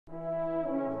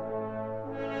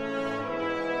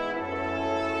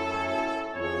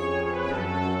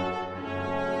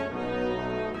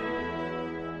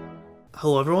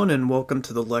Hello everyone and welcome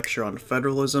to the lecture on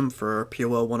federalism for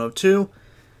POL 102.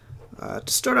 To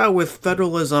start out with,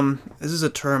 federalism, this is a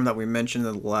term that we mentioned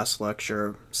in the last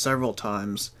lecture several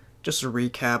times. Just to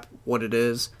recap what it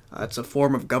is, it's a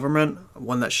form of government,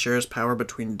 one that shares power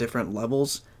between different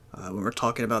levels. When we're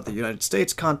talking about the United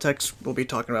States context, we'll be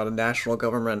talking about a national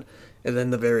government and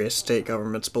then the various state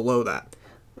governments below that.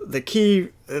 The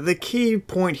key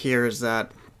point here is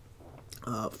that,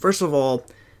 first of all,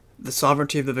 the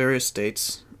sovereignty of the various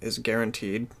states is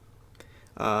guaranteed,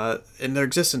 and their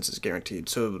existence is guaranteed.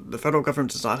 So the federal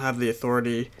government does not have the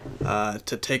authority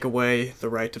to take away the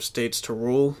right of states to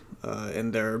rule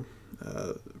in their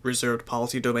reserved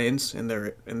policy domains in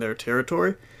their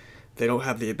territory. They don't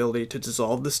have the ability to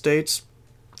dissolve the states,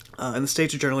 and the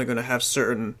states are generally going to have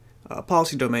certain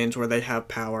policy domains where they have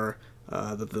power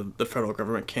that the federal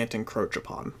government can't encroach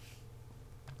upon.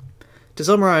 To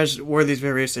summarize where these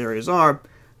various areas are,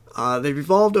 they've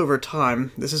evolved over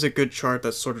time. This is a good chart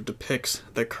that sort of depicts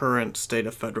the current state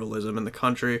of federalism in the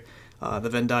country. The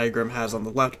Venn diagram has on the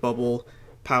left bubble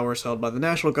powers held by the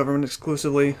national government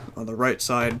exclusively, on the right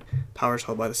side powers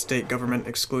held by the state government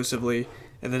exclusively,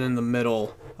 and then in the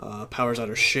middle powers that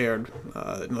are shared,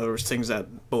 in other words things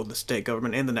that both the state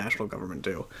government and the national government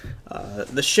do.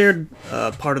 The shared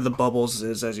part of the bubbles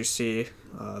is, as you see,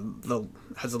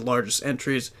 has the largest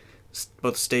entries.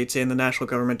 Both states and the national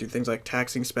government do things like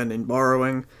taxing, spending,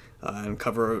 borrowing, and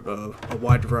cover a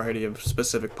wide variety of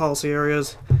specific policy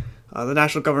areas. The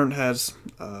national government has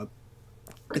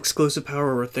exclusive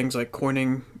power over things like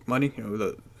coining money,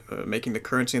 making the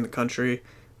currency in the country,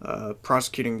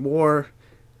 prosecuting war,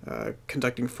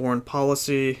 conducting foreign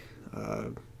policy,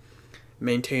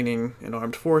 maintaining an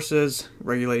armed forces,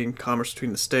 regulating commerce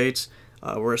between the states,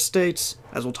 whereas states,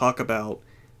 as we'll talk about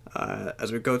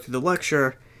as we go through the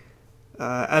lecture,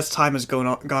 as time has gone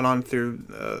on through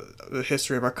the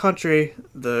history of our country,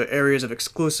 the areas of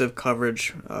exclusive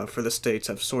coverage for the states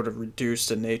have sort of reduced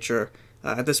in nature.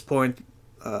 At this point,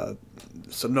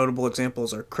 some notable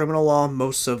examples are criminal law.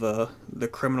 Most of the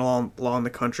criminal law in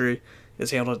the country is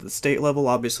handled at the state level.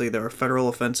 Obviously, there are federal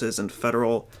offenses and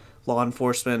federal law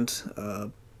enforcement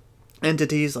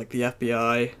entities like the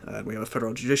FBI. We have a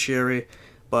federal judiciary,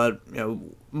 but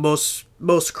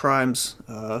most crimes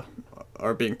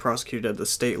are being prosecuted at the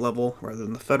state level rather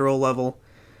than the federal level.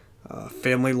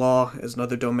 Family law is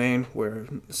another domain where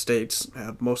states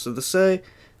have most of the say,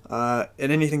 and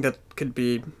anything that could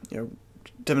be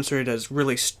demonstrated as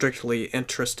really strictly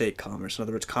intrastate commerce, in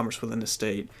other words, commerce within the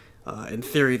state. In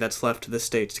theory, that's left to the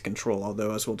states to control,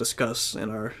 although, as we'll discuss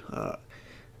in our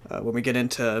when we get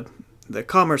into the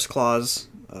Commerce Clause,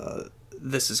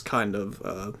 this is kind of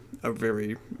a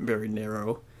very, very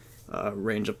narrow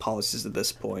range of policies at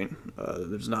this point.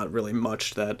 There's not really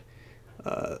much that,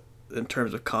 in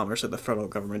terms of commerce, that the federal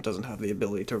government doesn't have the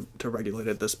ability to regulate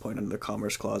at this point under the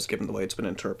Commerce Clause, given the way it's been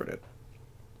interpreted.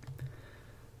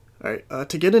 Alright,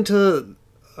 to get into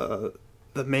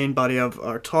the main body of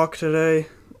our talk today,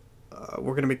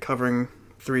 we're going to be covering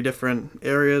three different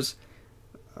areas.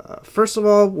 First of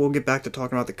all, we'll get back to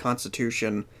talking about the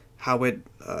Constitution, how it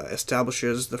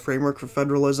establishes the framework for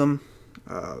federalism.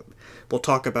 We'll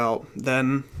talk about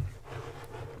then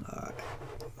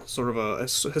sort of a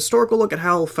historical look at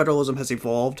how federalism has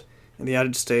evolved in the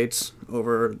United States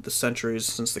over the centuries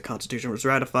since the Constitution was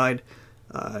ratified,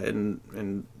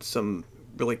 and some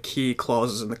really key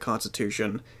clauses in the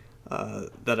Constitution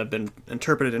that have been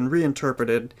interpreted and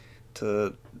reinterpreted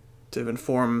to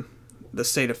inform the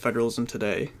state of federalism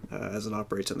today as it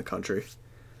operates in the country.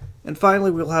 And finally,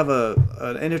 we'll have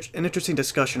an interesting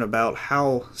discussion about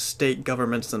how state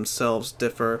governments themselves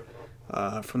differ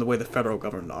from the way the federal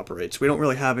government operates. We don't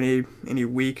really have any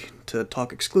week to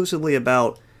talk exclusively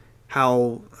about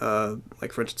how,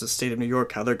 like for instance, the state of New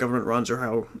York, how their government runs, or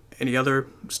how any other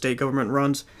state government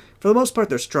runs. For the most part,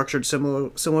 they're structured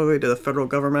similarly to the federal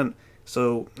government.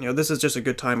 So, this is just a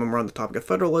good time when we're on the topic of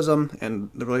federalism and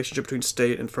the relationship between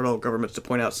state and federal governments to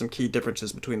point out some key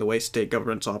differences between the way state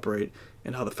governments operate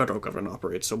and how the federal government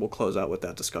operates. So we'll close out with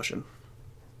that discussion.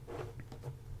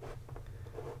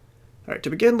 Alright,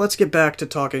 to begin, let's get back to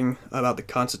talking about the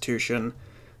Constitution,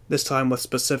 this time with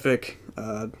specific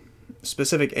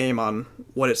aim on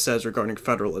what it says regarding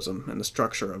federalism and the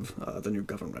structure of the new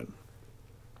government.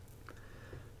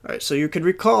 Alright, so you could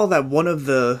recall that one of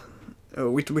the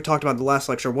we talked about in the last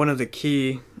lecture, one of the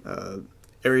key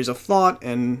areas of thought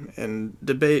and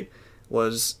debate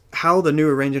was how the new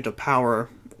arrangement of power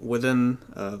within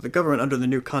the government under the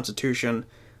new Constitution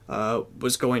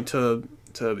was going to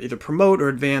either promote or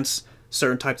advance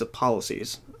certain types of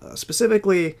policies.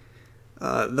 Specifically,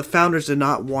 the founders did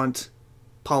not want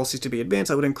policies to be advanced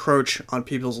that would encroach on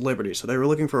people's liberty. So they were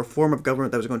looking for a form of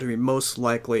government that was going to be most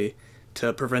likely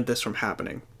to prevent this from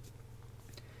happening.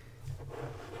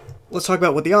 Let's talk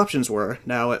about what the options were.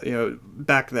 Now,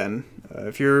 back then,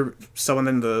 if you're someone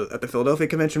at the Philadelphia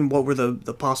Convention, what were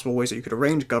the possible ways that you could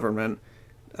arrange government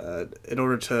in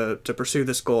order to pursue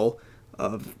this goal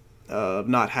of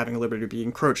not having liberty be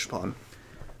encroached upon?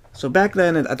 So back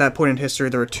then, at that point in history,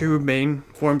 there were two main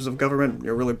forms of government,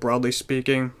 really broadly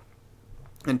speaking,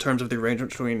 in terms of the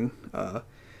arrangement between the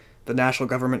national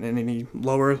government and any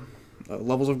lower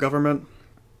levels of government.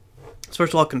 So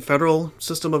first of all, confederal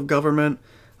system of government.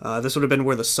 This would have been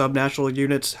where the subnational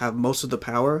units have most of the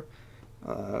power.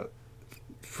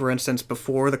 For instance,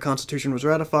 before the Constitution was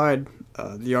ratified,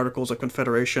 the Articles of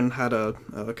Confederation had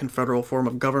a confederal form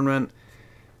of government.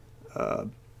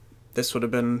 This would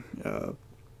have been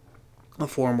a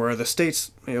form where the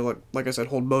states, like I said,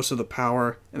 hold most of the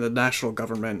power, and the national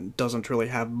government doesn't really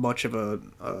have much of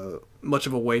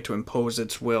a way to impose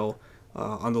its will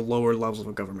on the lower levels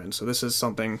of government. So this is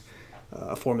something,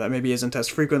 a form that maybe isn't as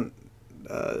frequent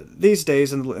these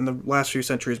days in the last few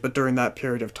centuries, but during that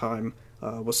period of time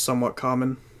was somewhat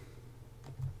common.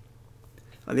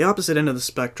 On the opposite end of the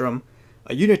spectrum,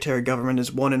 a unitary government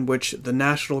is one in which the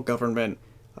national government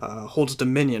holds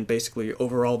dominion, basically,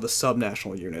 over all the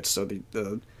subnational units. So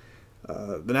the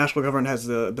national government has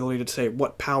the ability to say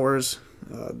what powers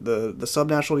the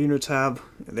subnational units have.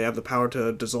 They have the power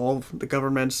to dissolve the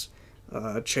governments,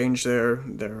 change their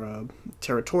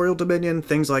territorial dominion,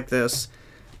 things like this.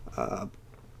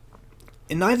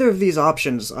 In neither of these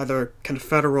options, either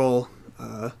confederal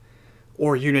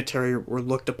or unitary, were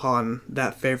looked upon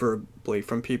that favorably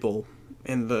from people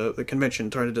in the convention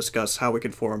trying to discuss how we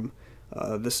could form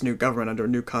this new government under a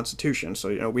new constitution.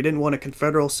 So, we didn't want a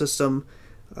confederal system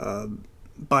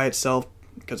by itself,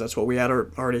 because that's what we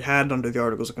already had under the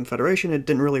Articles of Confederation. It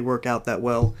didn't really work out that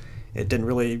well. It didn't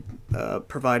really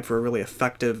provide for a really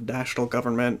effective national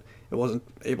government. It wasn't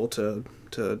able to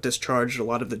discharge a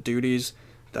lot of the duties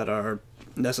that are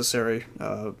necessary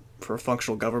for a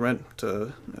functional government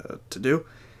to do.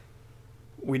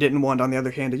 We didn't want, on the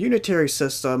other hand, a unitary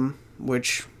system,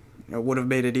 which would have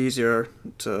made it easier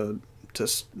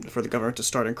for the government to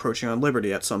start encroaching on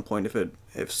liberty at some point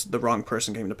if the wrong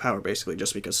person came to power, basically,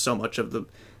 just because so much of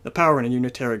the power in a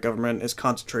unitary government is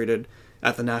concentrated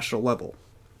at the national level.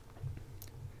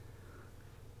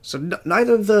 So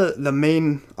neither of the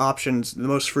main options, the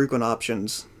most frequent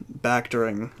options back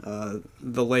during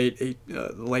the late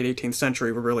 18th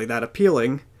century, were really that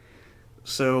appealing.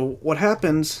 So what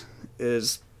happens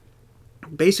is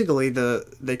basically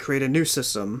they create a new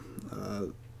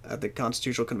system at the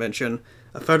Constitutional Convention,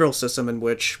 a federal system in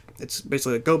which it's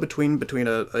basically a go-between between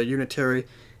a unitary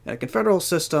and a confederal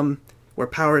system where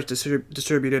power is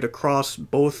distributed across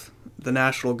both the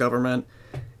national government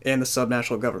and the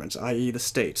subnational governments, i.e. the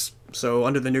states. So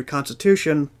under the new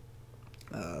Constitution,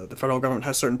 the federal government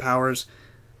has certain powers,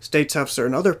 states have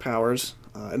certain other powers,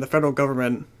 and the federal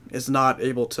government is not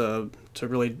able to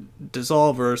really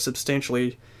dissolve or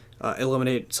substantially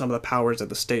eliminate some of the powers that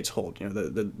the states hold.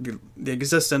 The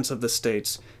existence of the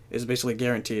states is basically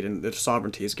guaranteed, and their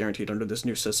sovereignty is guaranteed under this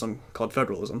new system called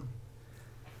federalism.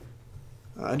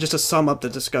 Just to sum up the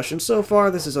discussion so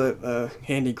far, this is a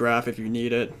handy graph if you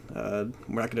need it. We're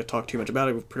not going to talk too much about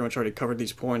it. We've pretty much already covered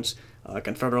these points.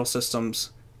 Confederal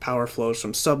systems, power flows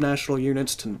from subnational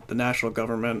units to the national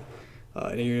government.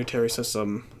 In a unitary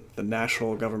system, the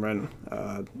national government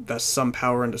vests some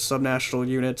power into subnational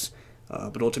units,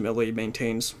 but ultimately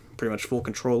maintains pretty much full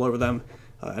control over them.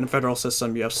 In a federal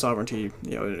system, you have sovereignty,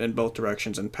 in both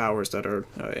directions, and powers that are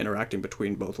interacting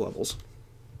between both levels.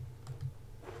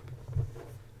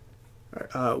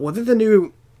 Within the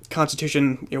new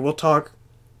Constitution, we'll talk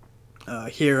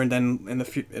here and then in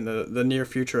the near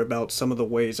future about some of the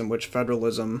ways in which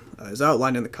federalism is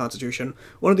outlined in the Constitution.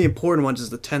 One of the important ones is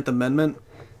the 10th Amendment.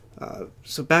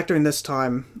 So back during this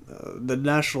time, the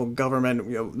national government,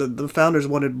 the founders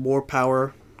wanted more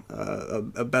power,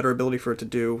 a better ability for it to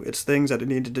do its things that it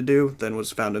needed to do than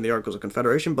was found in the Articles of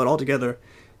Confederation, but altogether,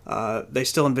 they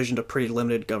still envisioned a pretty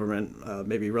limited government,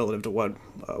 maybe relative to what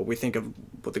we think of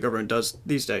what the government does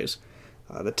these days.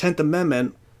 The 10th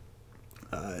Amendment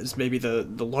is maybe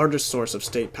the largest source of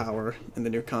state power in the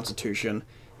new Constitution,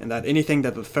 and that anything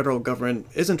that the federal government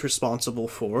isn't responsible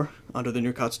for under the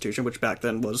new Constitution, which back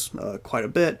then was quite a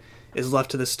bit, is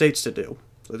left to the states to do.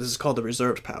 So this is called the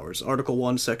reserved powers. Article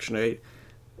 1, Section 8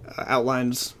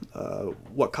 outlines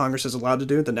what Congress is allowed to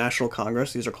do, the National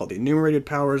Congress. These are called the enumerated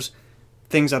powers.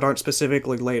 Things that aren't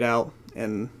specifically laid out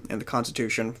in the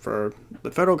Constitution for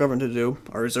the federal government to do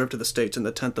are reserved to the states in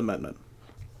the 10th Amendment.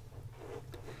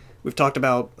 We've talked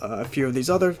about a few of these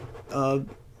other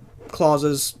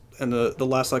clauses in the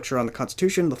last lecture on the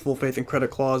Constitution, the full faith and credit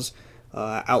clause,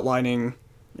 outlining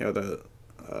the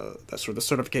sort of the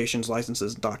certifications,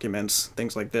 licenses, documents,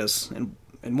 things like this.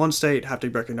 In one state have to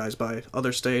be recognized by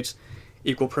other states,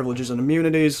 equal privileges and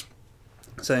immunities,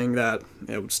 saying that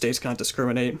states can't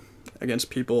discriminate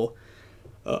against people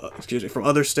from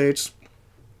other states.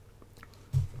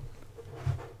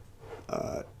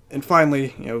 And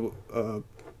finally,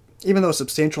 even though a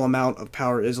substantial amount of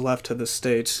power is left to the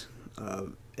states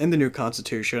in the new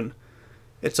Constitution,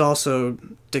 it's also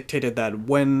dictated that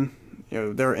when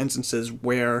there are instances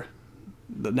where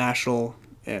the national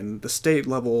and the state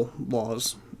level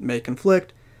laws may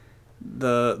conflict,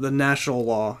 the national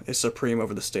law is supreme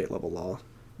over the state level law.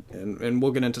 And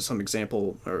we'll get into some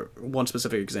example, or one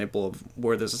specific example of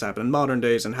where this has happened in modern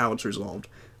days and how it's resolved.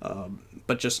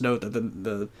 But just note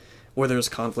that where there's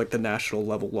conflict, the national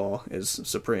level law is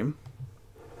supreme.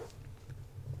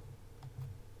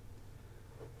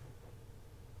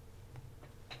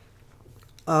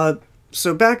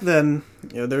 So back then,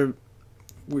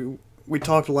 we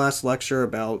talked last lecture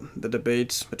about the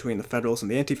debates between the Federalists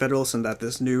and the Anti-Federalists, and that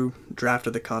this new draft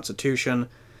of the Constitution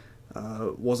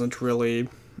wasn't really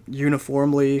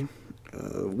uniformly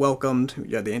welcomed.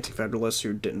 You had the Anti-Federalists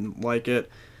who didn't like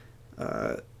it.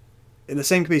 And the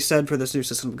same can be said for this new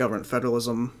system of government,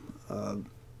 federalism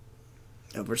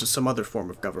versus some other form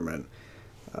of government.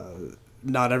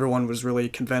 Not everyone was really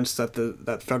convinced that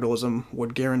that federalism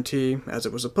would guarantee, as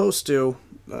it was supposed to,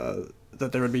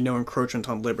 that there would be no encroachment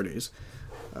on liberties.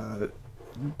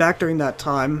 Back during that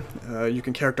time, you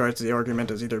can characterize the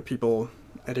argument as either people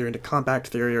adhering to compact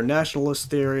theory or nationalist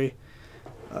theory.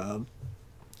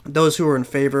 Those who were in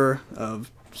favor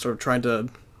of sort of trying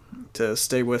to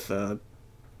stay with a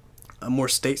more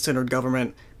state-centered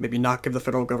government, maybe not give the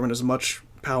federal government as much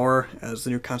power as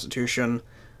the new Constitution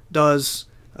does,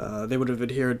 they would have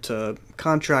adhered to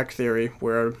contract theory,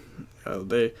 where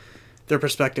their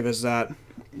perspective is that,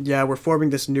 yeah, we're forming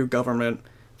this new government,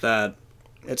 that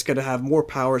it's going to have more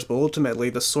powers, but ultimately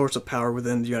the source of power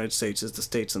within the United States is the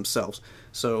states themselves.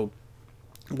 So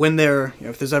when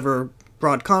if there's ever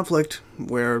broad conflict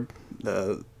where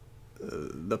the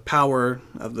power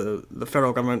of the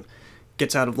federal government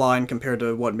gets out of line compared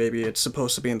to what maybe it's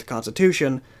supposed to be in the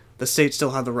Constitution, the states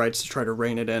still have the rights to try to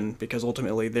rein it in, because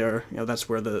ultimately that's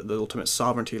where the ultimate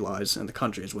sovereignty lies in the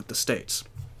country, is with the states.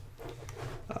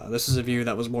 This is a view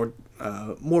that was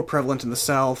more prevalent in the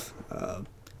South.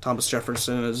 Thomas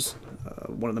Jefferson is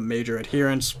one of the major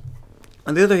adherents.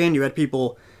 On the other hand, you had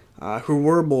people who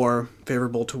were more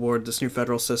favorable toward this new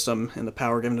federal system and the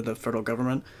power given to the federal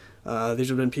government. These would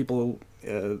have been people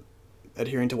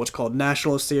adhering to what's called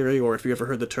nationalist theory, or if you ever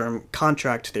heard the term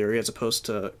contract theory as opposed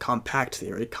to compact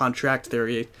theory. Contract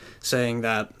theory saying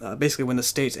that basically when the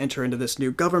states enter into this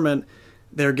new government,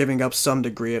 they're giving up some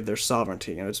degree of their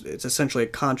sovereignty. It's essentially a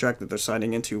contract that they're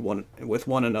signing into with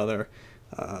one another,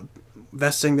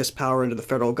 vesting this power into the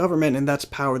federal government, and that's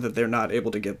power that they're not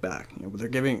able to get back. They're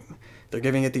giving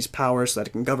it these powers so that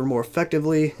it can govern more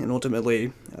effectively and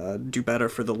ultimately do better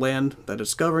for the land that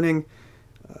it's governing.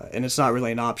 And it's not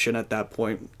really an option at that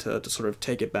point to sort of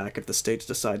take it back if the states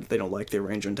decide that they don't like the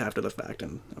arrangement after the fact.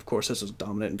 And of course, this is a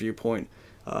dominant viewpoint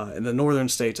in the northern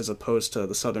states as opposed to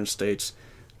the southern states,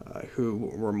 who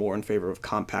were more in favor of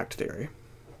compact theory.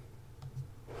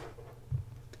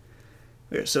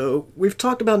 Okay, so we've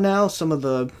talked about now some of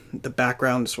the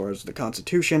background as far as the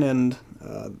Constitution and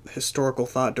historical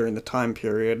thought during the time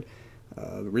period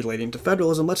relating to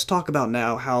federalism. Let's talk about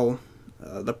now how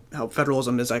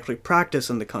federalism is actually practiced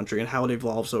in the country and how it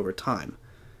evolves over time.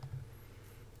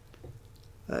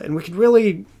 And we could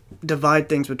really divide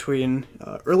things between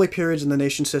early periods in the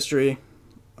nation's history,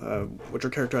 which are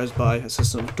characterized by a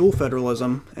system of dual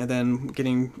federalism, and then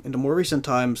getting into more recent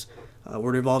times,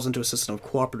 where it evolves into a system of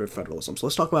cooperative federalism. So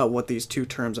let's talk about what these two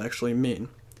terms actually mean.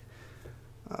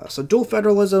 So dual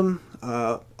federalism,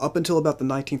 up until about the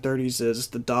 1930s, is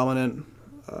the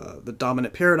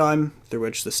dominant paradigm through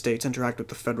which the states interact with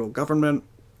the federal government.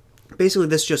 Basically,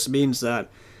 this just means that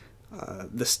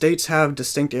the states have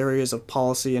distinct areas of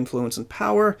policy, influence, and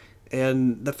power,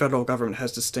 and the federal government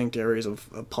has distinct areas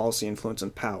of policy, influence,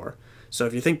 and power. So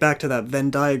if you think back to that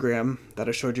Venn diagram that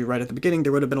I showed you right at the beginning,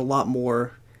 there would have been a lot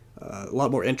more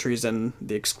entries in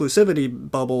the exclusivity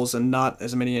bubbles and not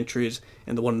as many entries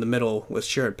in the one in the middle with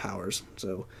shared powers.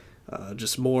 So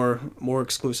just more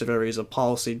exclusive areas of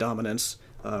policy dominance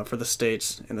for the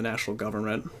states and the national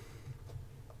government.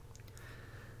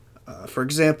 For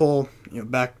example,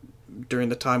 back during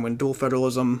the time when dual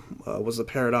federalism was the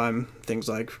paradigm, things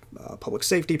like public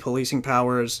safety, policing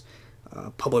powers,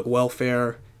 public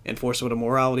welfare, enforcement of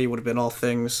morality would have been all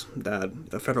things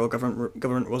that the federal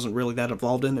government wasn't really that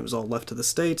involved in. It was all left to the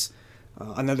states.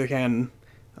 On the other hand,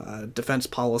 defense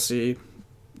policy,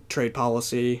 trade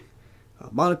policy,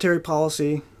 monetary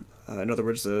policy, in other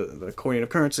words, the coining of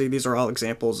currency, these are all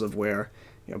examples of where,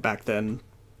 back then,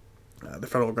 the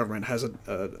federal government has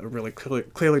a really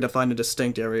clearly defined and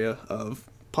distinct area of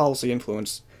policy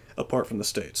influence apart from the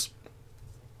states.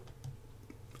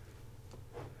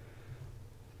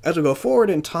 As we go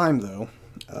forward in time, though,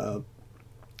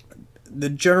 the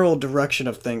general direction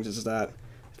of things is that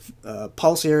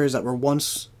policy areas that were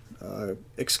once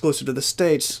exclusive to the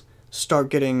states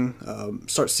start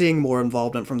seeing more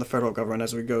involvement from the federal government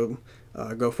as we go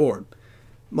forward.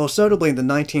 Most notably in the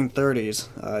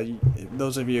 1930s,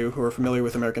 those of you who are familiar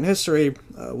with American history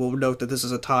will note that this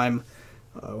is a time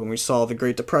when we saw the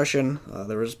Great Depression.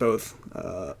 There was both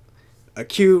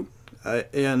acute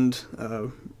and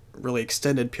really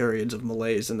extended periods of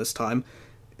malaise in this time,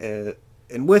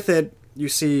 and with it, you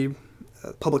see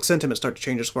public sentiment start to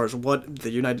change as far as what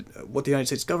the United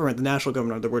States government, the national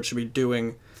government, in other words, should be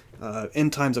doing in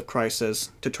times of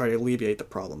crisis to try to alleviate the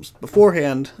problems.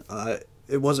 Beforehand,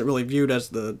 it wasn't really viewed as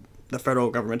the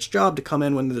federal government's job to come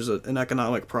in when there's an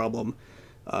economic problem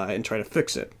and try to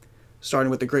fix it. Starting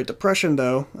with the Great Depression,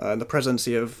 though, and the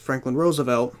presidency of Franklin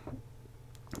Roosevelt,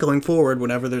 going forward,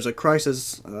 whenever there's a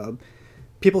crisis,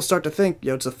 people start to think,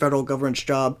 it's the federal government's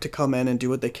job to come in and do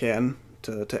what they can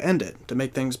to end it, to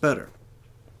make things better.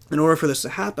 In order for this to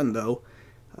happen, though,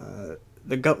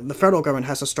 the federal government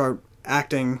has to start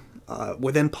acting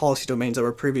within policy domains that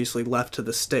were previously left to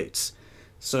the states.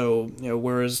 So,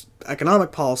 whereas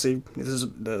economic policy, this is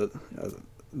the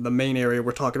main area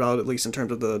we're talking about, at least in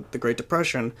terms of the Great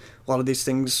Depression, a lot of these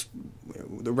things,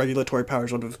 the regulatory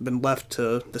powers would have been left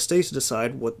to the states to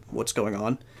decide what's going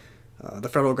on. The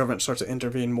federal government starts to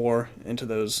intervene more into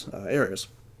those areas.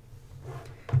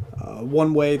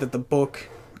 One way that the book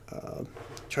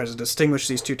tries to distinguish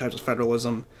these two types of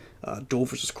federalism, dual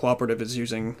versus cooperative, is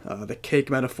using the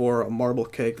cake metaphor, a marble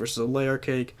cake versus a layer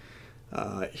cake.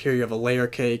 Here you have a layer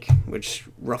cake, which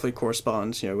roughly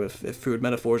corresponds, if food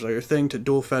metaphors are your thing, to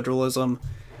dual federalism.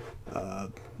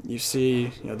 You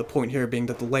see, the point here being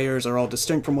that the layers are all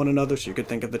distinct from one another, so you could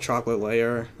think of the chocolate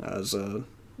layer as a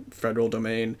federal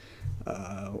domain,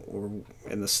 or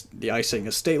in the icing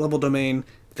a state-level domain.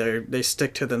 They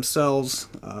stick to themselves,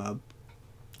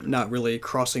 not really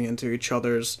crossing into each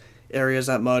other's areas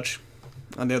that much.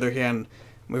 On the other hand,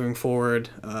 moving forward,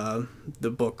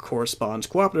 the book corresponds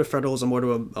cooperative federalism more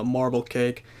to a marble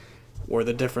cake, where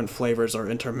the different flavors are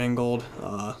intermingled,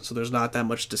 so there's not that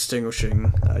much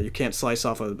distinguishing. You can't slice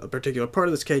off a particular part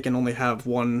of this cake and only have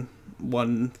one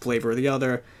flavor or the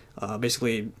other.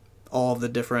 Basically, all of the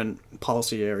different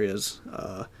policy areas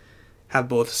have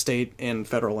both state and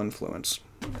federal influence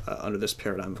under this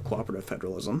paradigm of cooperative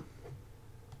federalism.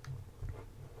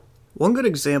 One good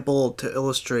example to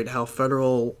illustrate how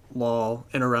federal law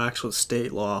interacts with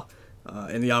state law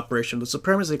in the operation of the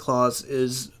Supremacy Clause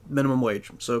is minimum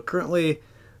wage. So currently,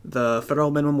 the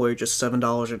federal minimum wage is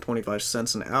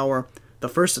 $7.25 an hour. The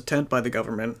first attempt by the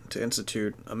government to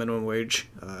institute a minimum wage,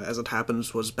 as it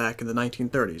happens, was back in the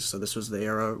 1930s. So this was the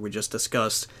era we just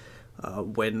discussed,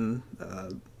 when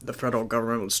the federal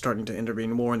government was starting to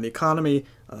intervene more in the economy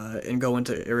and go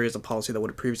into areas of policy that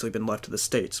would have previously been left to the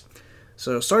states.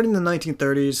 So starting in the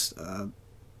 1930s,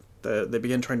 they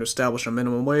began trying to establish a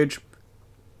minimum wage.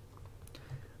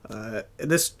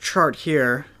 This chart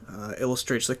here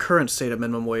illustrates the current state of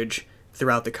minimum wage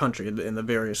throughout the country in the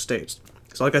various states.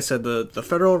 So like I said, the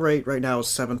federal rate right now is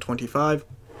 $7.25.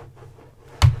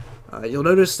 You'll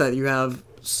notice that you have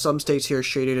some states here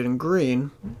shaded in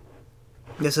green.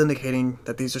 This indicating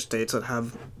that these are states that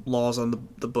have laws on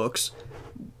the books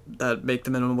that make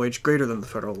the minimum wage greater than the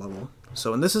federal level.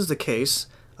 So when this is the case,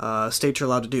 states are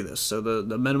allowed to do this. So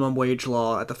the minimum wage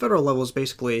law at the federal level is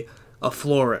basically a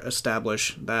floor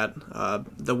established that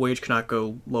the wage cannot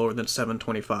go lower than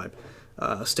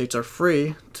 $7.25. States are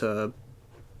free to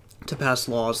pass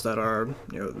laws that are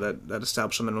that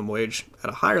establish a minimum wage at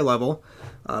a higher level.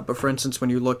 But for instance,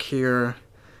 when you look here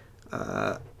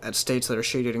at states that are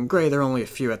shaded in gray, there are only a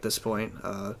few at this point.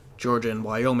 Georgia and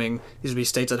Wyoming, these would be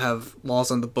states that have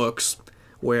laws on the books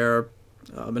where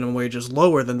minimum wage is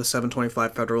lower than the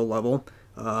 $7.25 federal level.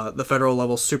 The federal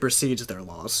level supersedes their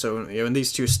laws. So in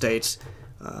these two states,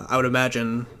 I would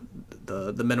imagine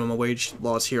the minimum wage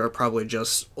laws here are probably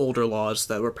just older laws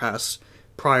that were passed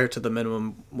prior to the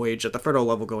minimum wage at the federal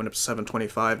level going up to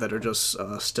 $7.25 that are just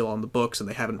still on the books, and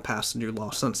they haven't passed a new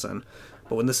law since then.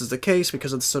 But when this is the case,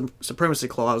 because of the Supremacy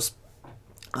Clause,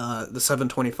 the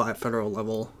 725 federal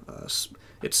level,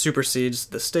 it supersedes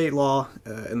the state law,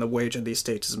 and the wage in these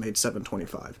states is made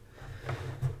 725.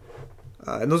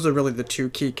 And those are really the two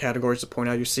key categories to point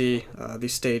out. You see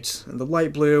these states in the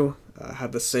light blue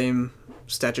have the same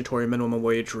statutory minimum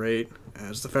wage rate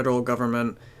as the federal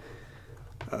government,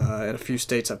 and a few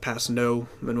states have passed no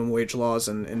minimum wage laws,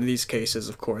 and in these cases,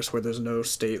 of course, where there's no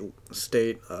state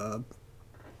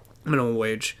minimum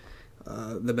wage,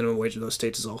 the minimum wage in those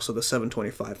states is also the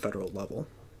 725 federal level.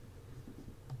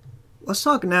 Let's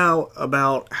talk now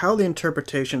about how the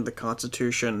interpretation of the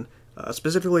Constitution,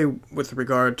 specifically with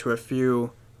regard to a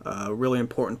few really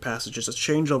important passages, has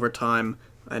changed over time,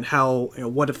 and how,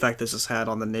 what effect this has had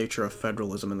on the nature of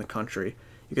federalism in the country.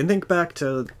 You can think back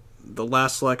to the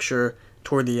last lecture.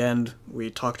 Toward the end,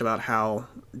 we talked about how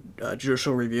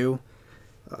judicial review,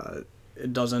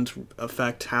 it doesn't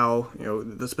affect how,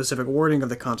 the specific wording of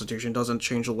the Constitution doesn't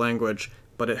change the language,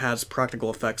 but it has practical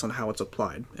effects on how it's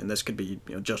applied. And this could be,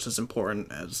 just as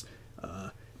important as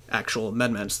actual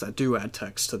amendments that do add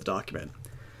text to the document.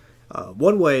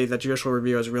 One way that judicial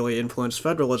review has really influenced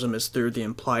federalism is through the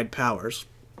implied powers.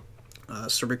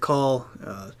 So recall,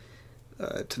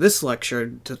 to this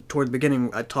lecture, toward the beginning,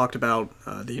 I talked about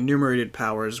the enumerated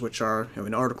powers, which are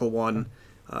in Article 1,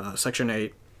 Section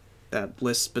 8, that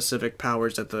lists specific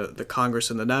powers that the Congress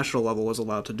and the national level is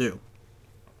allowed to do.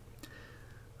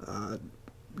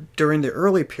 During the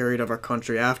early period of our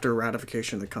country, after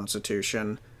ratification of the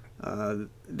Constitution,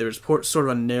 there's sort of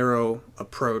a narrow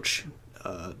approach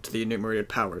to the enumerated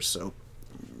powers. So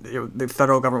the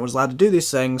federal government was allowed to do these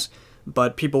things,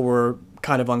 but people were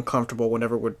kind of uncomfortable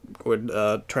whenever would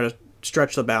try to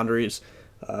stretch the boundaries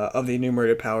of the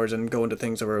enumerated powers and go into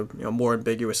things that were more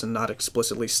ambiguous and not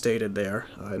explicitly stated there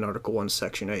in Article 1,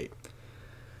 Section 8.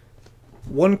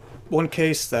 One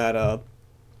case that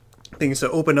begins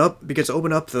to open up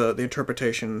the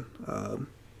interpretation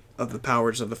of the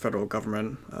powers of the federal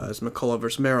government is McCulloch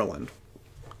versus Maryland.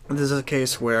 This is a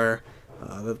case where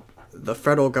the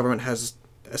federal government has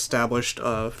established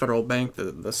a federal bank,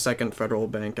 the second federal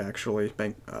bank actually,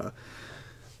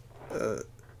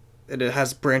 it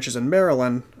has branches in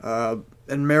Maryland,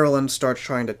 and Maryland starts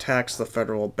trying to tax the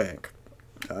federal bank.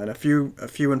 And a few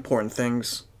important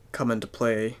things come into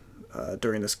play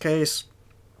during this case,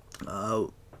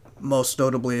 most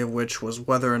notably of which was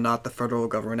whether or not the federal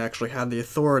government actually had the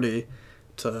authority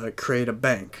to create a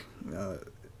bank.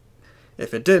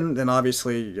 If it didn't, then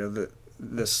obviously it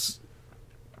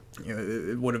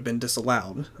would have been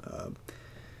disallowed.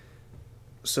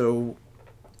 So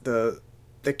the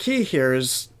key here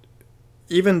is,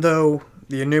 even though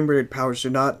the enumerated powers do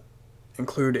not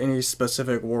include any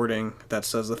specific wording that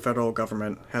says the federal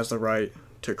government has the right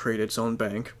to create its own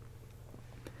bank,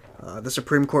 the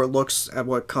Supreme Court looks at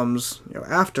what comes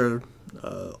after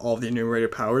all of the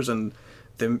enumerated powers, and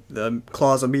the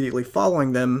clause immediately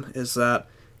following them is that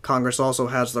Congress also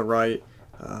has the right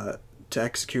to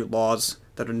execute laws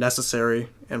that are necessary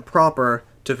and proper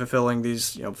to fulfilling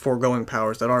these foregoing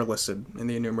powers that are listed in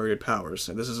the enumerated powers.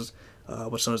 And this is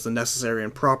what's known as the necessary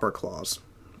and proper clause.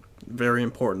 Very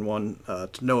important one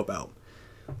to know about.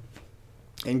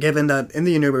 And given that in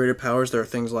the enumerated powers there are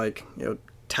things like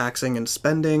taxing and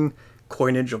spending,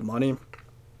 coinage of money,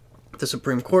 the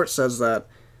Supreme Court says that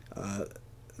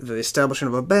the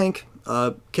establishment of a bank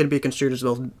can be construed as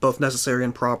both necessary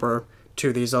and proper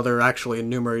to these other actually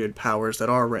enumerated powers that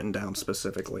are written down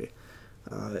specifically.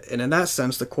 And in that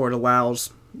sense, the court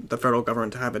allows the federal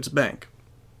government to have its bank.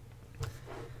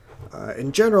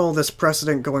 In general, this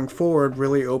precedent going forward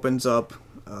really opens up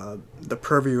the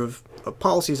purview of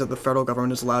policies that the federal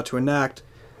government is allowed to enact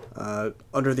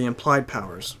under the implied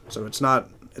powers. So it's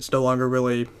no longer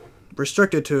really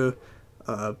restricted to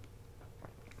a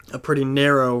pretty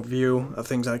narrow view of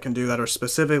things that it can do that are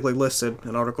specifically listed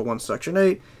in Article 1, Section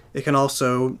 8. It can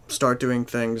also start doing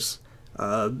things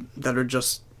that are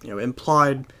just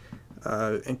implied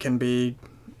and can be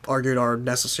argued are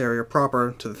necessary or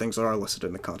proper to the things that are listed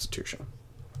in the Constitution.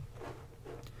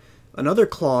 Another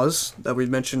clause that we've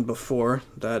mentioned before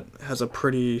that has a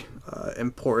pretty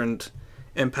important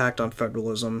impact on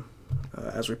federalism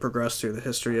as we progress through the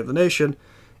history of the nation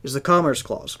is the Commerce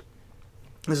Clause.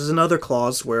 This is another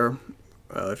clause where,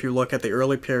 if you look at the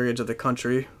early periods of the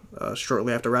country,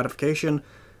 shortly after ratification,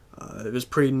 it was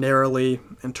pretty narrowly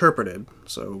interpreted.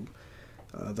 So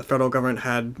the federal government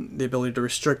had the ability to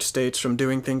restrict states from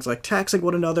doing things like taxing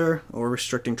one another or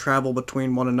restricting travel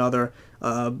between one another,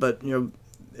 but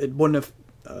it wouldn't have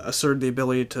asserted the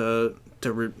ability to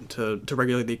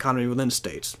regulate the economy within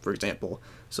states, for example.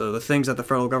 So the things that the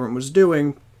federal government was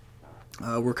doing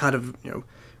were kind of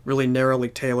really narrowly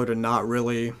tailored and not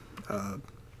really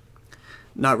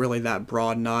not really that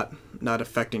broad, not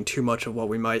affecting too much of what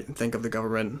we might think of the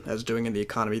government as doing in the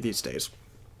economy these days.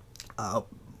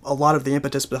 A lot of the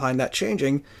impetus behind that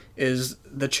changing is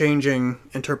the changing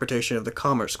interpretation of the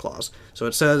Commerce Clause. So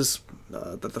it says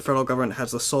that the federal government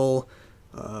has the sole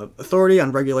authority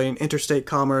on regulating interstate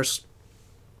commerce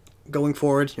going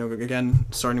forward, again,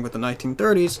 starting with the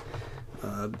 1930s,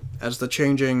 as the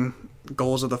changing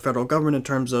goals of the federal government in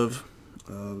terms of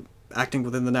acting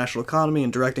within the national economy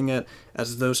and directing it,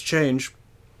 as those change,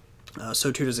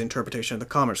 so too does the interpretation of the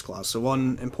Commerce Clause. So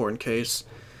one important case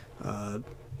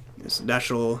is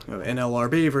national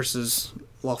NLRB versus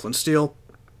Laughlin Steel.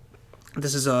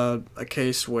 This is a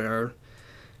case where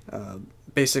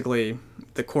basically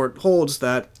the court holds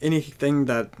that anything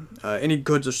that any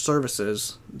goods or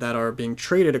services that are being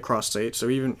traded across states, so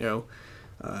even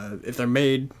if they're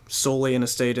made solely in a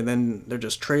state and then they're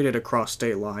just traded across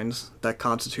state lines, that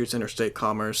constitutes interstate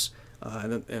commerce,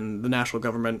 and the national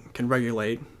government can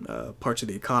regulate parts of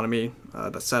the economy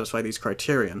that satisfy these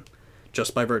criterion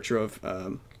just by virtue of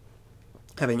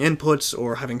having inputs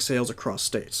or having sales across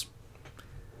states.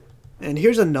 And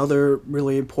here's another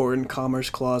really important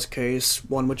Commerce Clause case,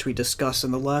 one which we discussed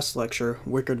in the last lecture,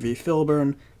 Wickard v.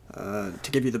 Filburn.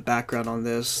 To give you the background on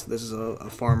this is a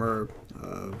farmer,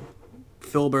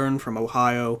 Filburn from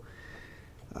Ohio.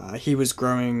 He was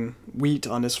growing wheat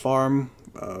on his farm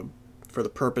for the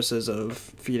purposes of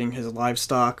feeding his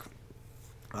livestock.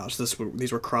 So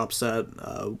these were crops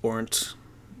that weren't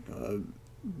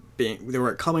they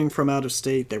weren't coming from out of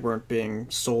state, they weren't being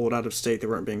sold out of state, they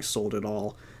weren't being sold at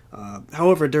all.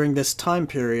 However, during this time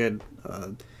period,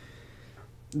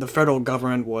 the federal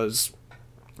government was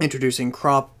introducing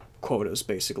crop quotas,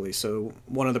 basically. So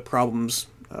one of the problems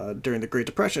during the Great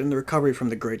Depression, the recovery from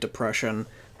the Great Depression,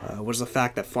 was the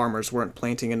fact that farmers weren't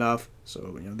planting enough,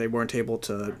 so they weren't able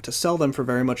to sell them for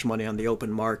very much money on the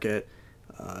open market,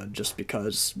 just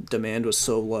because demand was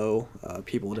so low.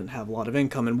 People didn't have a lot of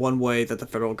income, and one way that the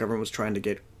federal government was trying to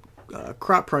get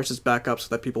crop prices back up so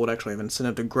that people would actually have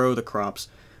incentive to grow the crops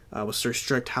was to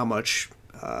restrict how much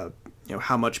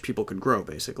people could grow,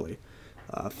 basically.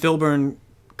 Filburn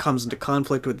comes into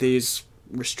conflict with these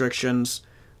restrictions,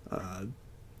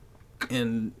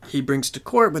 and he brings to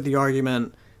court with the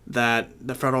argument that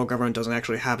the federal government doesn't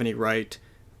actually have any right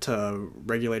to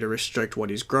regulate or restrict what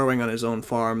he's growing on his own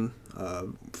farm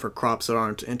for crops that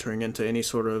aren't entering into any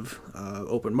sort of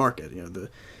open market.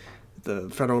 The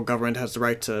federal government has the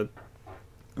right to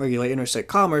regulate interstate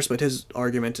commerce, but his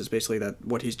argument is basically that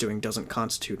what he's doing doesn't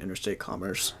constitute interstate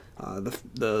commerce.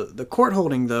 The court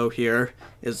holding, though, here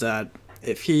is that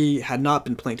if he had not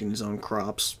been planting his own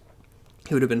crops,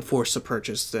 he would have been forced to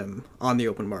purchase them on the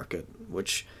open market,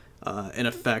 which in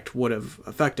effect would have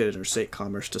affected interstate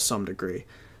commerce to some degree.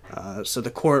 So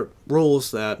the court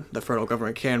rules that the federal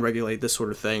government can regulate this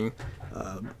sort of thing,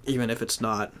 even if it's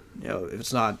not, if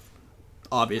it's not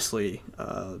obviously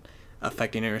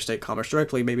affecting interstate commerce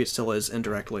directly, maybe it still is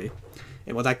indirectly.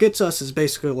 And what that gets us is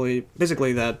basically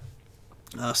that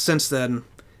since then,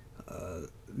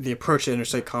 the approach to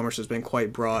interstate commerce has been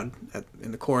quite broad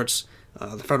in the courts.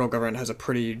 The federal government has a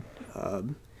pretty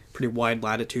wide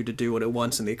latitude to do what it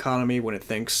wants in the economy when it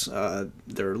thinks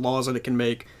there are laws that it can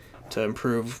make to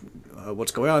improve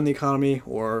what's going on in the economy,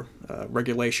 or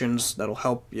regulations that'll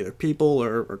help either people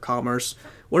or commerce.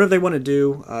 Whatever they want to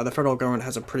do, the federal government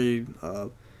has a pretty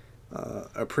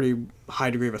high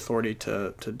degree of authority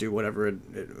to do whatever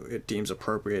it deems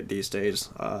appropriate these days,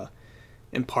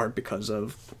 in part because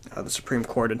of the Supreme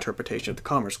Court interpretation of the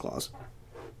Commerce Clause.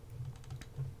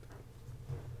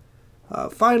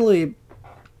 Finally,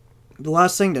 the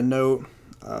last thing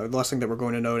that we're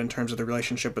going to note in terms of the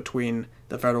relationship between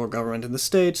the federal government and the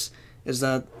states is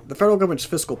that the federal government's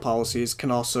fiscal policies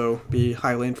can also be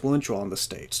highly influential on the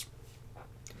states.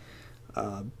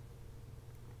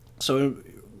 So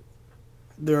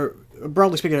there are,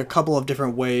 broadly speaking, a couple of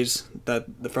different ways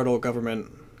that the federal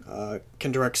government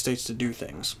can direct states to do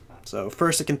things. So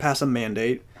first, it can pass a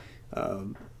mandate.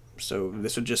 So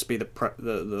this would just be the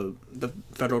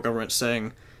federal government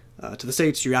saying to the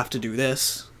states, you have to do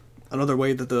this. Another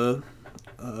way that the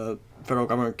federal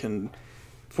government can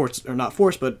influence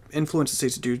the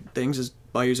states to do things is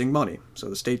by using money. So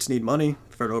the states need money.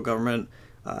 The federal government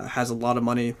has a lot of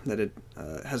money that it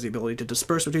has the ability to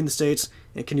disperse between the states,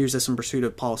 and it can use this in pursuit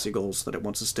of policy goals that it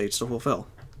wants the states to fulfill.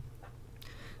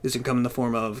 This can come in the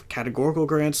form of categorical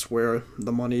grants, where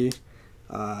the money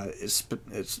is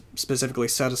specifically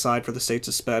set aside for the states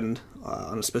to spend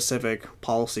on a specific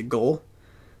policy goal,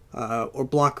 or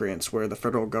block grants, where the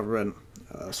federal government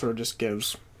sort of just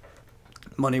gives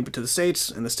money to the states,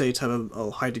 and the states have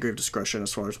a high degree of discretion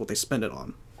as far as what they spend it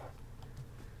on.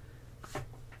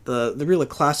 The really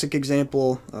classic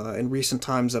example in recent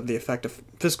times of the effect of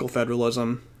fiscal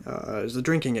federalism is the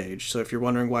drinking age. So if you're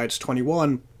wondering why it's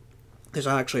 21, there's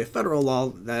actually a federal law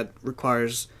that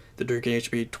requires the drinking age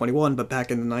to be 21, but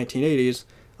back in the 1980s,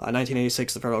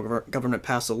 1986, the federal government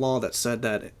passed a law that said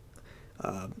that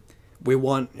we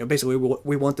want, basically,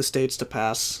 we want the states to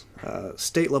pass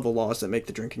state-level laws that make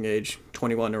the drinking age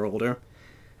 21 or older.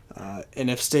 And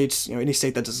if states, any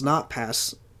state that does not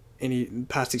pass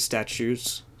these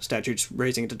statutes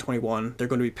raising it to 21, they're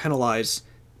going to be penalized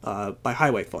by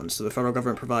highway funds. So the federal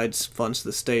government provides funds to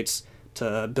the states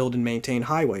to build and maintain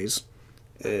highways.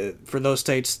 For those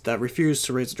states that refuse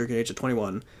to raise the drinking age to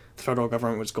 21, the federal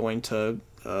government was going to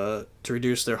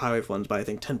reduce their highway funds by, I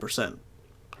think, 10%.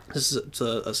 This is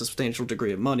a substantial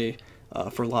degree of money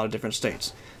for a lot of different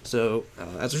states. So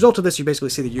as a result of this, you basically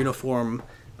see the uniform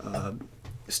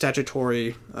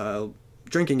statutory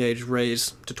drinking age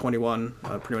raised to 21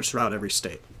 pretty much throughout every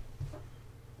state.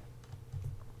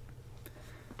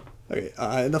 Okay,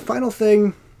 the final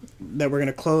thing that we're going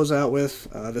to close out with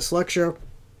this lecture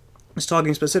is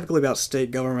talking specifically about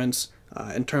state governments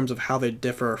in terms of how they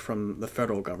differ from the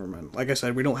federal government. Like I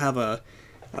said, we don't have a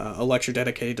lecture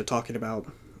dedicated to talking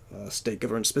about state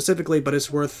government specifically, but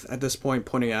it's worth at this point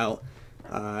pointing out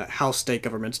how state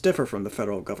governments differ from the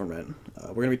federal government.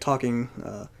 We're going to be talking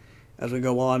as we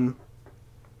go on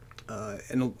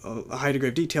in a high degree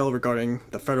of detail regarding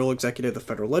the federal executive, the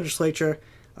federal legislature,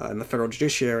 and the federal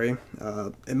judiciary.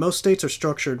 And most states are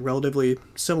structured relatively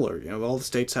similar. All the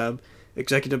states have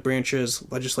executive branches,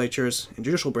 legislatures, and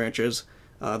judicial branches,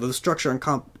 though the structure and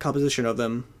composition of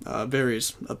them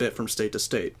varies a bit from state to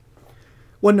state.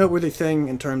 One noteworthy thing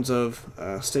in terms of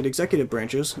state executive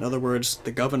branches, in other words,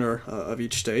 the governor of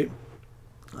each state,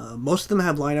 most of them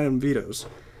have line item vetoes.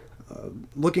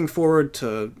 Looking forward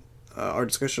to our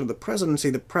discussion of the presidency,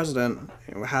 the president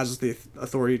has the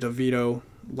authority to veto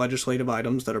legislative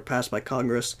items that are passed by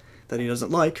Congress that he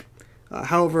doesn't like.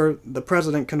 However, the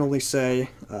president can only say,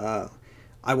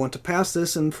 I want to pass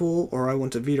this in full, or I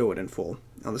want to veto it in full.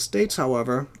 Now, the states,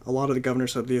 however, a lot of the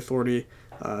governors have the authority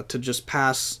to just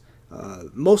pass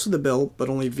most of the bill, but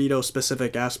only veto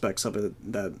specific aspects of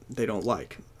it that they don't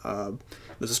like.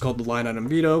 This is called the line item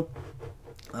veto.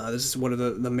 This is one of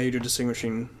the major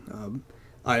distinguishing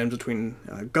items between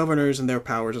governors and their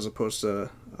powers as opposed to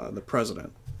the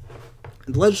president.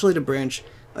 And the legislative branch,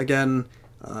 again,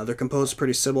 they're composed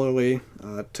pretty similarly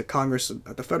to Congress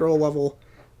at the federal level.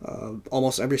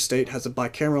 Almost every state has a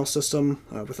bicameral system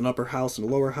with an upper house and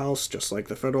a lower house, just like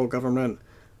the federal government.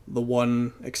 The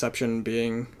one exception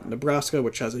being Nebraska,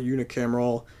 which has a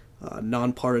unicameral,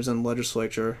 nonpartisan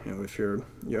legislature. If you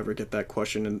ever get that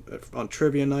question on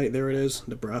trivia night, there it is,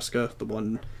 Nebraska, the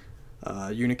one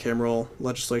unicameral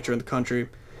legislature in the country.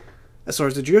 As far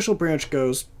as the judicial branch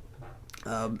goes,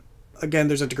 again,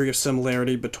 there's a degree of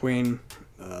similarity between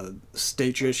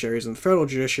state judiciaries and the federal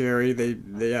judiciary.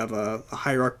 They have a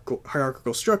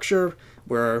hierarchical structure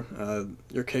where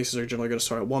your cases are generally going to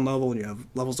start at one level, and you have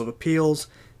levels of appeals,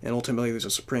 and ultimately there's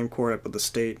a Supreme Court at both the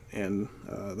state and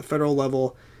the federal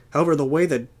level. However, the way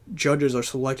that judges are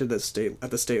selected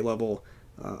at the state level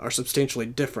are substantially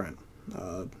different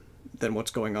than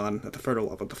what's going on at the federal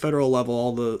level. At the federal level,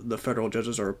 all the federal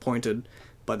judges are appointed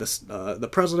by the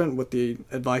president with the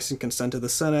advice and consent of the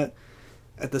Senate.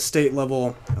 At the state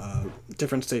level,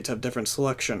 different states have different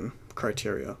selection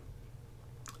criteria.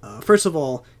 First of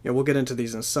all, we'll get into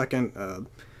these in a second,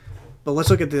 but let's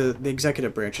look at the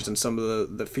executive branches and some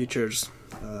of the features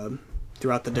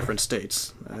throughout the different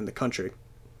states in the country.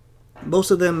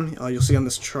 Most of them, you'll see on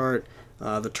this chart,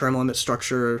 the term limit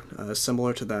structure is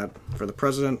similar to that for the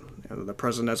president. The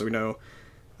president, as we know,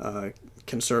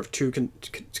 can serve two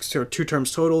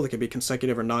terms total. They can be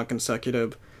consecutive or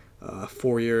non-consecutive,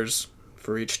 4 years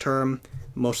for each term.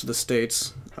 Most of the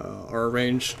states are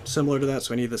arranged similar to that,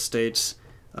 so any of the states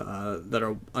that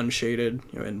are unshaded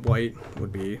in white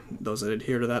would be those that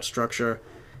adhere to that structure.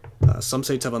 Some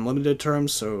states have unlimited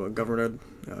terms, so a governor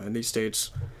in these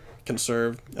states can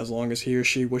serve as long as he or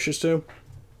she wishes to.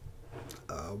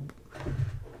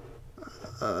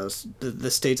 The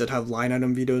states that have line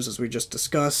item vetoes, as we just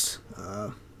discussed,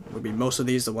 would be most of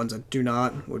these. The ones that do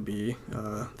not would be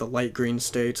the light green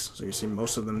states. So you see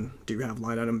most of them do have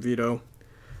line item veto.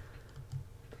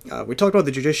 We talked about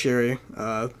the judiciary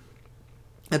at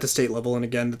the state level, and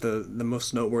again, the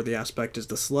most noteworthy aspect is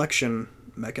the selection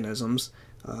mechanisms.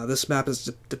 This map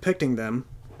is depicting them.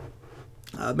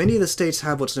 Many of the states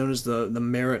have what's known as the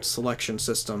merit selection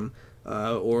system,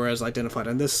 or as identified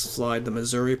on this slide, the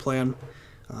Missouri plan.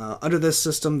 Under this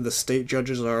system, the state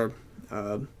judges are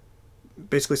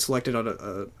basically selected on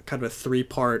a kind of a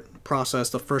three-part process.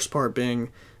 The first part being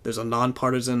there's a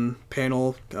nonpartisan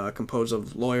panel composed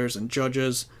of lawyers and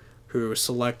judges who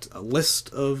select a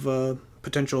list of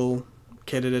potential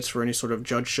candidates for any sort of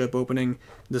judgeship opening.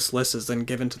 This list is then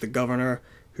given to the governor,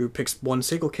 who picks one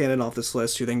single candidate off this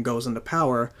list, who then goes into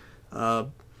power.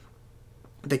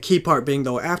 The key part being,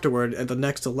 though, afterward, at the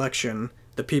next election,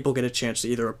 the people get a chance to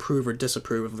either approve or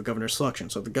disapprove of the governor's selection.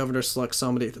 So if the governor selects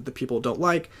somebody that the people don't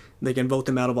like, they can vote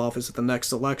them out of office at the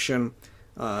next election,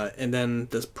 and then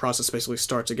this process basically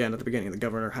starts again at the beginning. The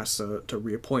governor has to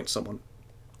reappoint someone.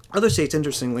 Other states,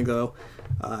 interestingly, though,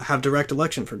 have direct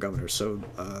election for governors. So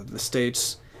the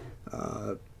states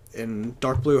in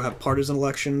dark blue have partisan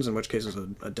elections, in which case there's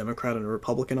a Democrat and a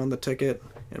Republican on the ticket,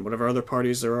 and whatever other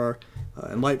parties there are.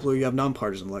 In light blue, you have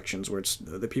nonpartisan elections, where it's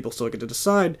the people still get to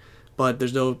decide, but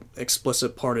there's no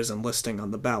explicit partisan listing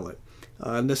on the ballot.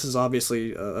 And this is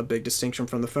obviously a big distinction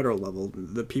from the federal level.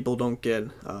 The people don't get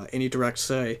any direct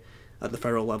say at the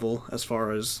federal level as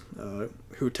far as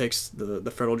who takes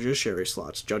the federal judiciary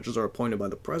slots. Judges are appointed by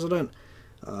the president,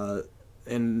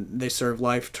 and they serve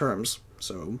life terms.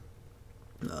 So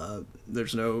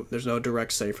there's no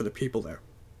direct say for the people there.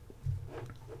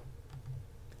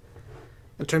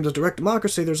 In terms of direct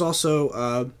democracy, there's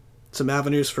also some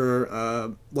avenues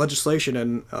for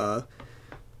legislation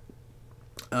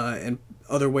and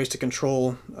other ways to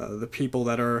control the people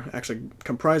that are actually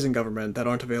comprising government that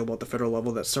aren't available at the federal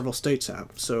level that several states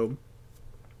have. So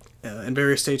in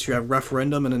various states you have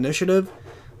referendum and initiative.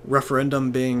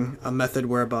 Referendum being a method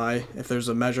whereby if there's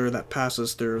a measure that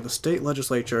passes through the state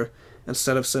legislature,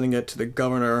 instead of sending it to the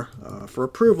governor for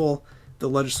approval, the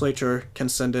legislature can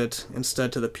send it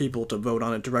instead to the people to vote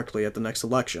on it directly at the next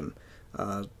election.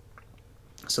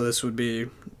 So this would be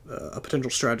a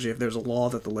potential strategy if there's a law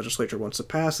that the legislature wants to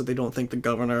pass that they don't think the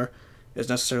governor is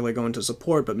necessarily going to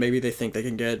support, but maybe they think they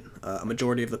can get a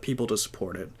majority of the people to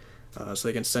support it, so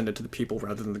they can send it to the people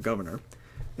rather than the governor.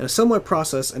 In a similar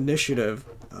process, initiative,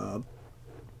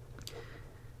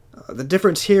 the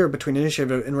difference here between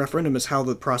initiative and referendum is how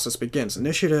the process begins.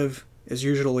 Initiative is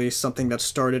usually something that's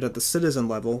started at the citizen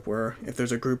level, where if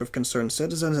there's a group of concerned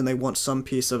citizens and they want some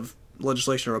piece of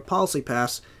legislation or a policy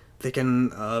passed, they can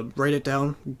write it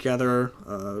down, gather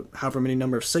however many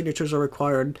number of signatures are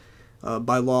required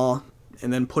by law,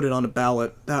 and then put it on a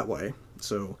ballot that way.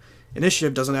 So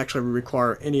initiative doesn't actually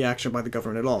require any action by the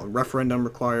government at all. Referendum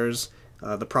requires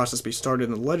the process be started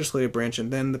in the legislative branch,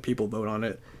 and then the people vote on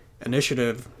it.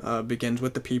 Initiative begins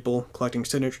with the people collecting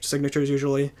signatures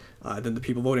usually, then the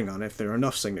people voting on it if there are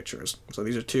enough signatures. So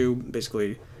these are two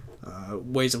basically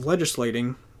ways of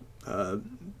legislating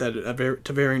that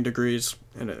to varying degrees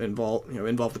and involve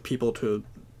the people to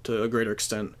a greater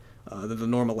extent than the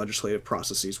normal legislative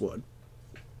processes would.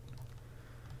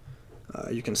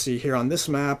 You can see here on this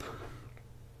map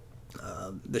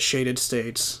the shaded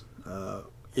states,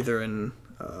 either in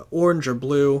orange or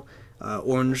blue.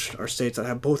 Orange are states that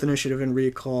have both initiative and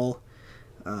recall.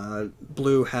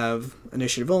 Blue have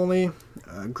initiative only.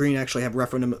 Green actually have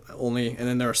referendum only, and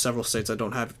then there are several states that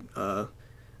don't have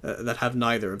that have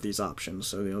neither of these options.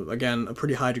 So again, a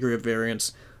pretty high degree of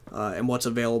variance in what's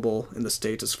available in the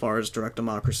states as far as direct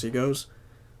democracy goes.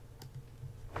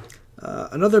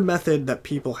 Another method that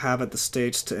people have at the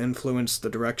states to influence the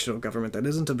direction of government that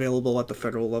isn't available at the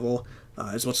federal level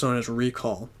is what's known as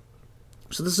recall.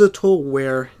 So this is a tool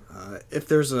where if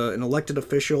there's an elected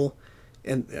official,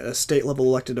 and a state-level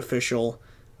elected official,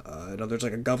 there's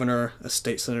like a governor, a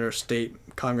state senator, state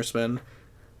congressman,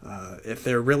 if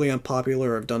they're really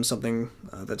unpopular or have done something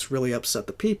that's really upset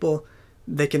the people,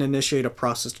 they can initiate a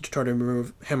process to try to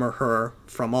remove him or her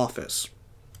from office.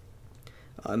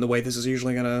 And the way this is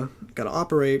usually gonna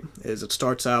operate is it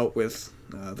starts out with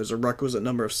there's a requisite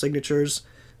number of signatures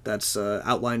that's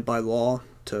outlined by law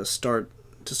to start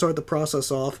the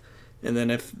process off, and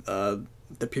then if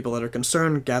the people that are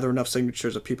concerned gather enough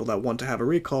signatures of people that want to have a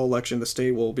recall election, the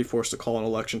state will be forced to call an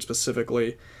election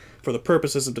specifically for the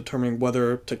purposes of determining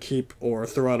whether to keep or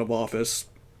throw out of office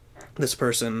this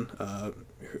person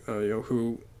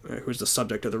who's the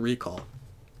subject of the recall.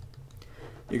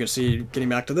 You can see, getting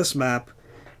back to this map,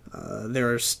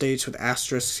 there are states with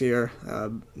asterisks here.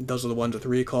 Those are the ones with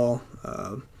recall.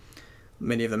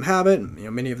 Many of them have it,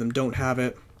 many of them don't have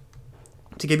it.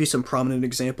 To give you some prominent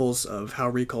examples of how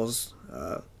recalls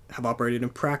have operated in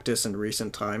practice in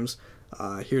recent times,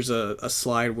 here's a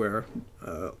slide where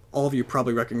all of you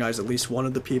probably recognize at least one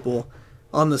of the people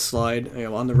on this slide.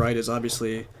 On the right is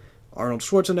obviously Arnold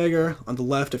Schwarzenegger. On the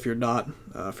left, if you're not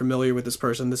familiar with this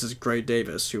person, this is Gray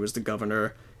Davis, who was the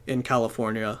governor in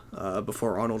California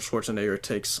before Arnold Schwarzenegger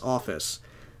takes office.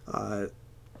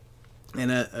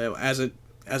 And as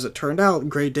it turned out,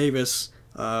 Gray Davis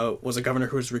was a governor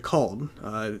who was recalled.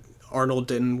 Arnold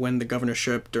didn't win the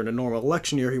governorship during a normal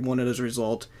election year. He won it as a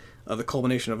result of the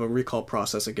culmination of a recall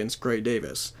process against Gray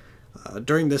Davis.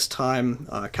 During this time,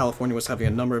 California was having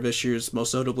a number of issues,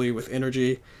 most notably with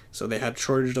energy. So they had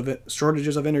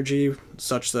shortages of energy,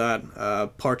 such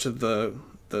that parts of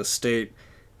the state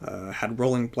had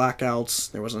rolling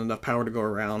blackouts. There wasn't enough power to go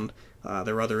around.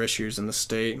 There were other issues in the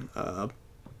state.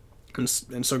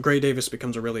 And so Gray Davis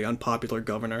becomes a really unpopular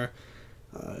governor.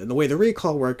 And the way the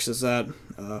recall works is that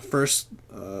first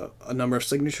a number of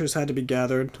signatures had to be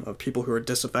gathered of people who were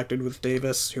disaffected with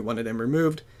Davis, who wanted him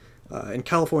removed. In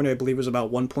California, I believe it was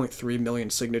about 1.3 million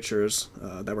signatures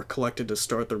that were collected to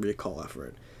start the recall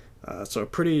effort. So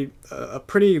a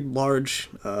pretty large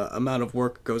amount of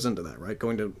work goes into that, right?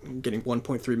 Going to getting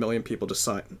 1.3 million people to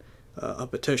sign a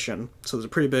petition. So there's a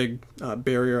pretty big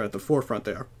barrier at the forefront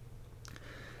there.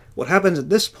 What happens at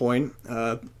this point,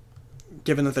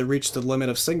 given that they reached the limit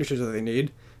of signatures that they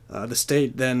need, the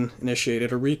state then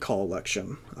initiated a recall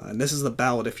election. And this is the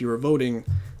ballot. If you were voting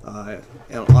on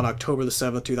October the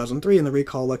 7th, 2003 in the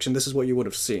recall election, this is what you would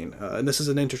have seen. And this is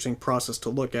an interesting process to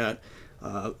look at.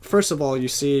 First of all, you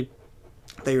see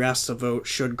that you're asked to vote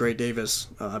should Gray Davis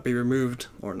be removed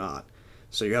or not.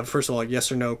 So you have, first of all, a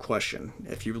yes or no question.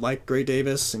 If you like Gray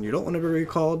Davis and you don't want to be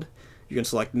recalled, you can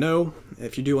select no.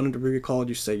 If you do want him to be recalled,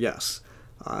 you say yes.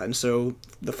 And so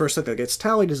the first thing that gets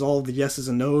tallied is all of the yeses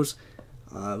and nos.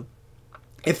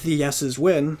 If the yeses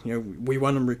win, we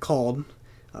want him recalled,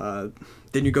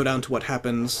 then you go down to what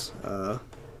happens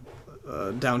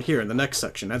down here in the next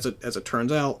section. As it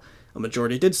turns out, a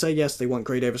majority did say yes, they want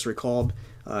Gray Davis recalled,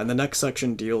 and the next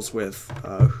section deals with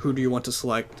who do you want to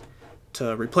select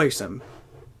to replace him.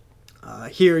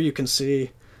 Here you can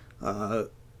see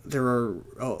there are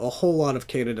a whole lot of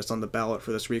candidates on the ballot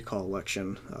for this recall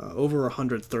election. Over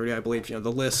 130, I believe.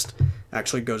 The list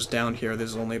actually goes down here.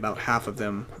 There's only about half of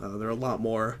them. There are a lot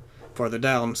more farther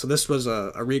down. So this was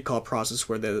a recall process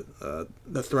where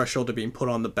the threshold to being put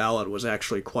on the ballot was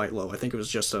actually quite low. I think it was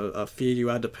just a fee you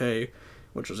had to pay,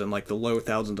 which was in like the low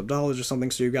thousands of dollars or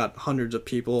something. So you got hundreds of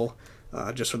people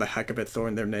just for the heck of it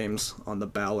throwing their names on the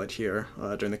ballot here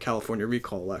during the California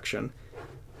recall election.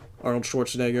 Arnold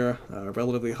Schwarzenegger,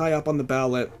 relatively high up on the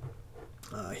ballot.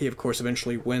 He, of course,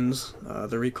 eventually wins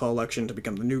the recall election to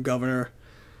become the new governor.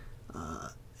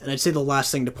 And I'd say the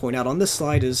last thing to point out on this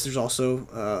slide is there's also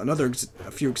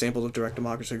a few examples of direct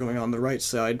democracy going on the right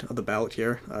side of the ballot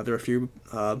here. There are a few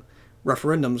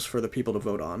referendums for the people to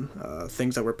vote on,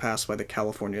 things that were passed by the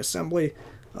California Assembly,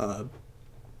 and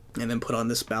then put on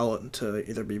this ballot to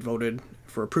either be voted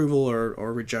for approval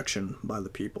or rejection by the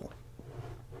people.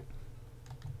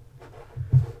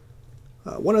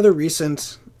 One other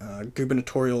recent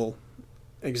gubernatorial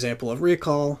example of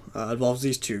recall involves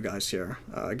these two guys here.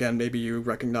 Again, maybe you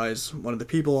recognize one of the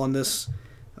people on this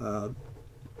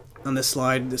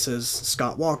slide. This is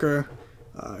Scott Walker,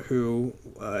 who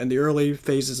in the early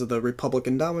phases of the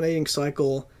Republican nominating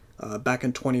cycle back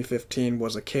in 2015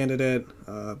 was a candidate.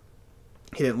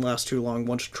 He didn't last too long.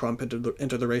 Once Trump entered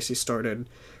the race, he started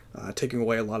taking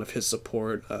away a lot of his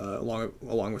support,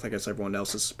 along with, I guess, everyone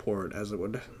else's support as it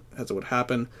would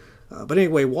happen. But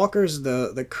anyway, Walker's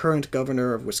the current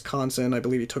governor of Wisconsin. I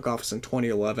believe he took office in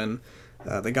 2011.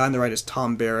 The guy on the right is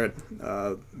Tom Barrett,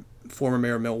 former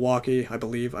mayor of Milwaukee, I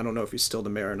believe. I don't know if he's still the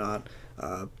mayor or not.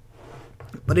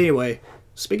 But anyway,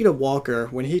 speaking of Walker,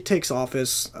 when he takes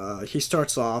office, he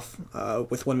starts off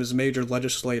with one of his major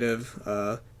legislative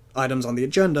items on the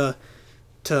agenda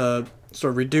to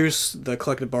sort of reduce the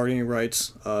collective bargaining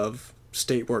rights of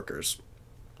state workers.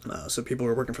 So people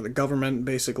who are working for the government,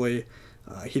 basically,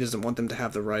 he doesn't want them to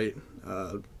have the right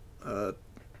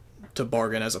to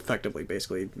bargain as effectively,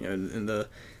 basically. And the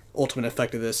ultimate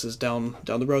effect of this is down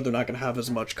the road, they're not going to have as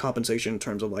much compensation in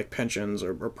terms of like pensions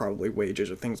or probably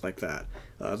wages or things like that.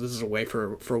 This is a way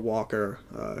for Walker,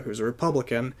 who's a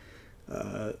Republican,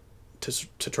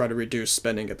 to try to reduce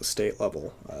spending at the state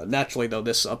level. Naturally, though,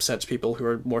 this upsets people who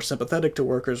are more sympathetic to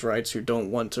workers' rights, who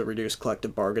don't want to reduce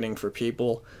collective bargaining for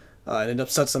people, and it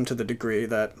upsets them to the degree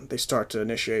that they start to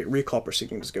initiate recall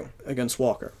proceedings against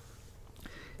Walker.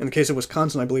 In the case of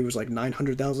Wisconsin, I believe it was like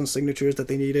 900,000 signatures that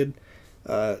they needed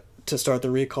to start the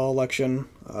recall election,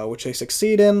 which they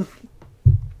succeed in.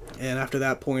 And after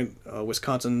that point,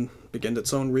 Wisconsin begins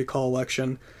its own recall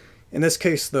election. In this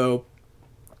case, though,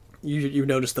 you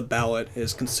notice the ballot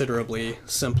is considerably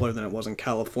simpler than it was in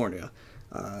California.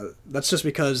 That's just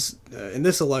because in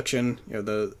this election,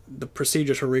 the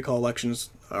procedures for recall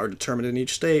elections are determined in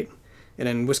each state, and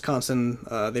in Wisconsin,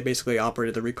 they basically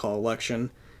operated the recall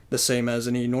election the same as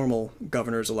any normal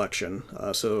governor's election.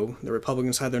 So the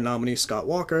Republicans had their nominee, Scott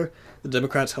Walker. The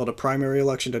Democrats held a primary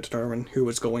election to determine who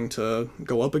was going to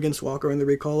go up against Walker in the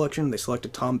recall election. They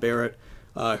selected Tom Barrett,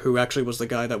 who actually was the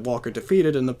guy that Walker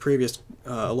defeated in the previous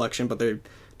election, but they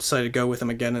decided to go with him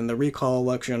again in the recall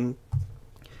election.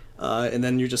 And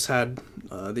then you just had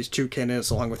these two candidates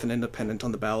along with an independent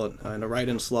on the ballot in a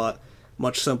write-in slot.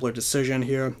 Much simpler decision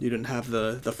here. You didn't have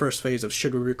the first phase of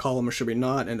should we recall him or should we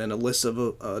not, and then a list of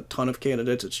a ton of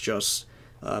candidates. It's just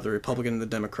the Republican and the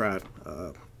Democrat,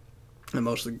 and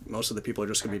most of the people are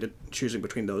just going to be choosing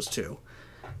between those two.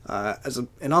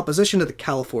 In opposition to the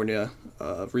California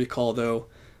recall, though,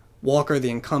 Walker, the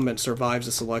incumbent, survives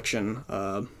this election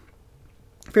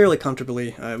fairly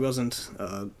comfortably. It wasn't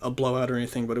a blowout or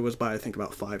anything, but it was by, I think,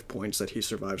 about 5 points that he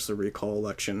survives the recall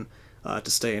election to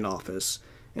stay in office.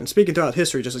 And speaking throughout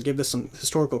history, just to give this some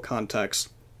historical context,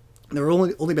 there were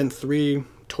only been 3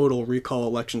 total recall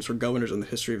elections for governors in the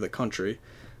history of the country.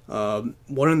 One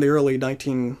in the early I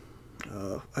think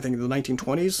the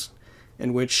 1920s,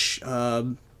 in which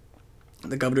the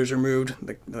governors removed,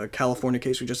 the California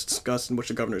case we just discussed, in which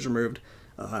the governors removed,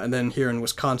 and then here in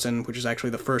Wisconsin, which is actually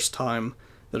the first time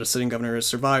that a sitting governor has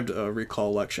survived a recall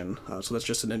election. So that's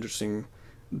just an interesting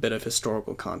bit of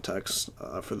historical context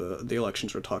for the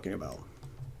elections we're talking about.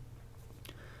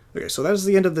 Okay, so that is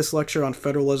the end of this lecture on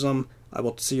federalism. I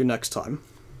will see you next time.